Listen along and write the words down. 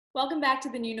Welcome back to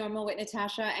the New Normal with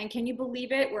Natasha. And can you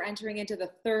believe it? We're entering into the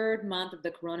third month of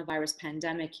the coronavirus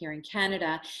pandemic here in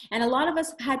Canada. And a lot of us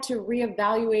have had to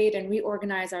reevaluate and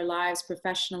reorganize our lives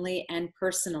professionally and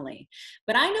personally.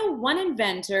 But I know one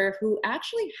inventor who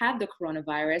actually had the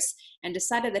coronavirus and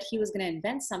decided that he was going to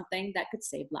invent something that could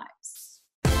save lives.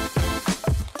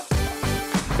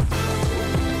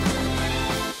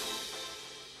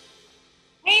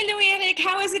 Hey, Louis-Éric,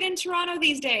 how is it in Toronto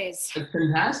these days? It's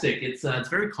fantastic. It's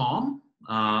very calm,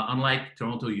 unlike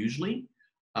Toronto usually.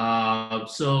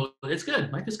 So it's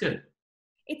good. Life is good.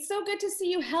 It's so good to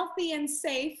see you healthy and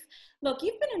safe. Look,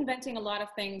 you've been inventing a lot of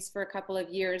things for a couple of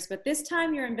years, but this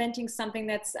time you're inventing something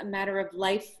that's a matter of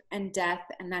life and death,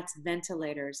 and that's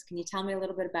ventilators. Can you tell me a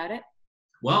little bit about it?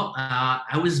 Well,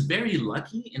 I was very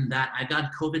lucky in that I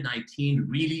got COVID-19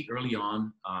 really early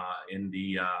on during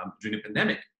the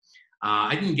pandemic.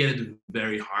 I didn't get it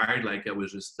very hard, like I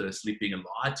was just sleeping a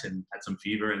lot and had some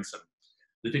fever and some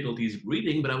difficulties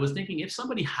breathing. But I was thinking, if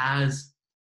somebody has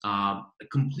a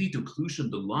complete occlusion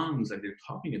of the lungs, like they're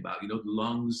talking about, the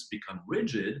lungs become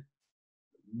rigid,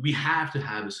 we have to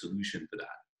have a solution for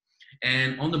that.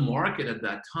 And on the market at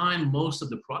that time, most of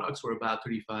the products were about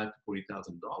 $35,000 to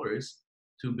 $40,000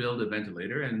 to build a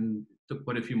ventilator, and it took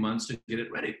quite a few months to get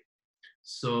it ready.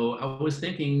 So I was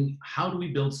thinking, how do we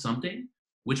build something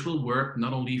which will work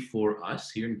not only for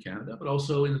us here in Canada, but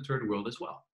also in the third world as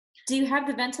well? Do you have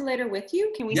the ventilator with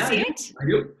you? Can we Yeah, see it? I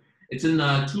do. It's in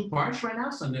two parts right now,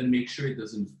 so I'm going to make sure it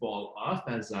doesn't fall off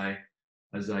as I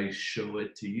show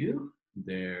it to you.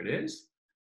 There it is.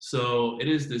 So it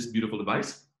is this beautiful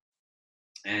device,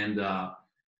 and you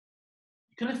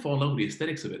kind of fall in love with the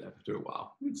aesthetics of it after a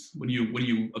while. It's when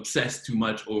you obsess too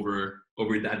much over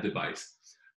that device.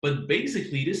 But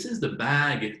basically, this is the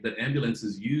bag that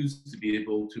ambulances use to be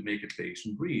able to make a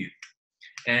patient breathe.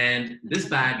 And this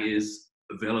bag is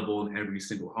available in every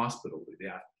single hospital. They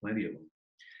have plenty of them.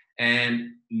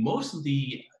 And most of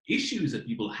the issues that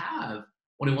people have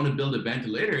when they want to build a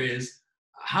ventilator is,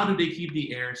 how do they keep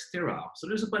the air sterile? So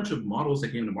there's a bunch of models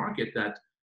that came to market that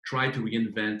try to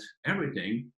reinvent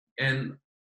everything. And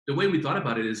the way we thought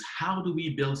about it is, how do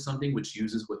we build something which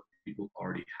uses what people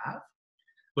already have,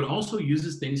 but also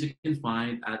uses things you can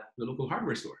find at the local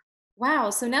hardware store? Wow.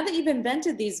 So now that you've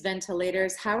invented these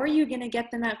ventilators, how are you going to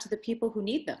get them out to the people who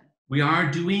need them? We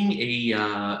are doing a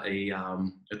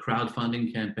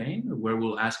crowdfunding campaign where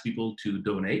we'll ask people to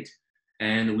donate,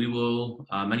 and we will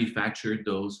manufacture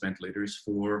those ventilators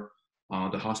for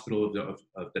the hospital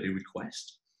that they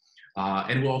request.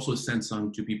 And we'll also send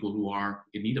some to people who are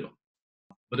in need of them.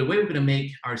 But the way we're going to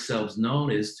make ourselves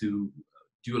known is to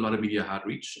do a lot of media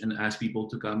outreach and ask people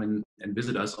to come and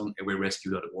visit us on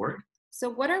airwayrescue.org. So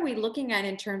what are we looking at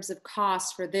in terms of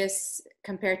cost for this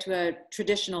compared to a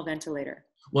traditional ventilator?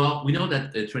 Well, we know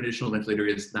that the traditional ventilator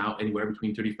is now anywhere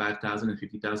between $35,000 and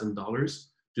 $50,000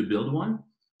 to build one.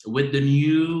 With the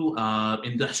new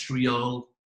industrial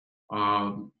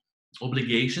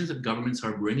obligations that governments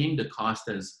are bringing, the cost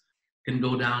can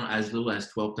go down as little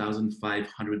as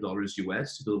 $12,500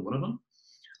 US to build one of them.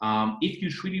 If you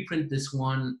 3D print this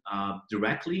one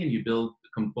directly and you build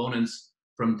components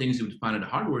from things you would find at a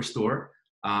hardware store,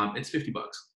 it's $50.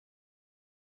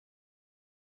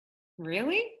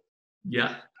 Really?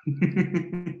 Yeah.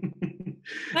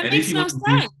 That makes no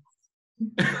sense.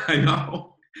 I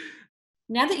know.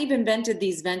 Now that you've invented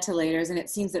these ventilators, and it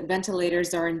seems that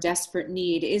ventilators are in desperate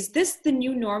need, is this the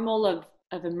new normal of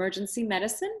emergency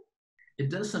medicine? It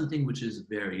does something which is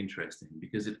very interesting,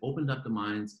 because it opened up the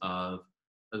minds of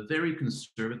a very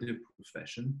conservative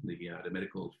profession, the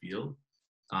medical field,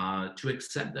 to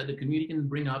accept that the community can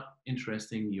bring up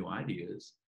interesting new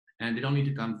ideas, and they don't need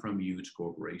to come from huge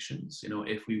corporations.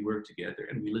 If we work together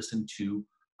and we listen to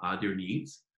their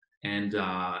needs and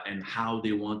how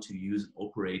they want to use and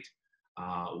operate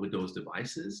with those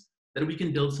devices, that we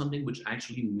can build something which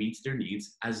actually meets their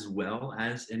needs as well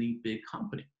as any big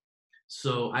company.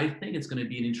 So I think it's going to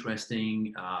be an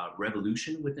interesting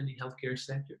revolution within the healthcare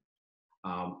sector.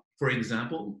 For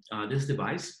example, this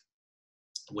device,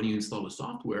 when you install the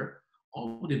software,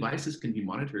 all devices can be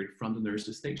monitored from the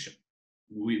nurse's station.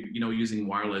 Using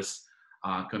wireless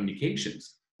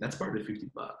communications. That's part of the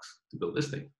 $50 to build this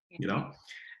thing,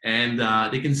 And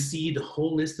they can see the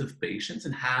whole list of patients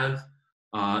and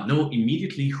know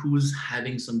immediately who's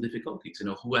having some difficulties,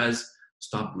 who has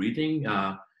stopped breathing,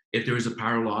 if there is a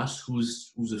power loss,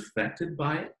 who's affected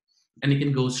by it, and it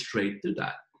can go straight to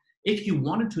that. If you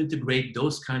wanted to integrate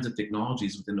those kinds of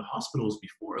technologies within the hospitals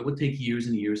before, it would take years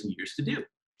and years and years to do.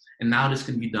 And now this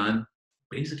can be done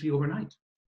basically overnight.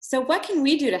 So what can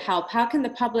we do to help? How can the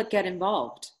public get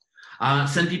involved?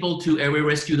 Send people to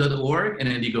airwayrescue.org and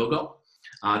Indiegogo.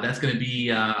 That's going to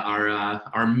be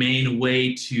our main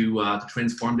way to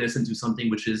transform this into something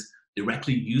which is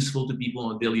directly useful to people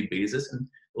on a daily basis and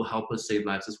will help us save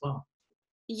lives as well.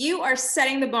 You are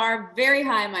setting the bar very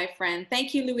high, my friend.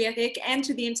 Thank you, Louis-Éric, and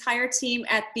to the entire team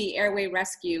at the Airway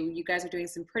Rescue. You guys are doing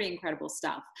some pretty incredible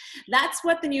stuff. That's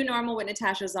what the new normal with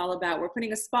Natasha is all about. We're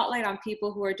putting a spotlight on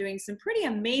people who are doing some pretty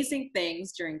amazing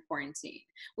things during quarantine.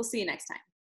 We'll see you next time.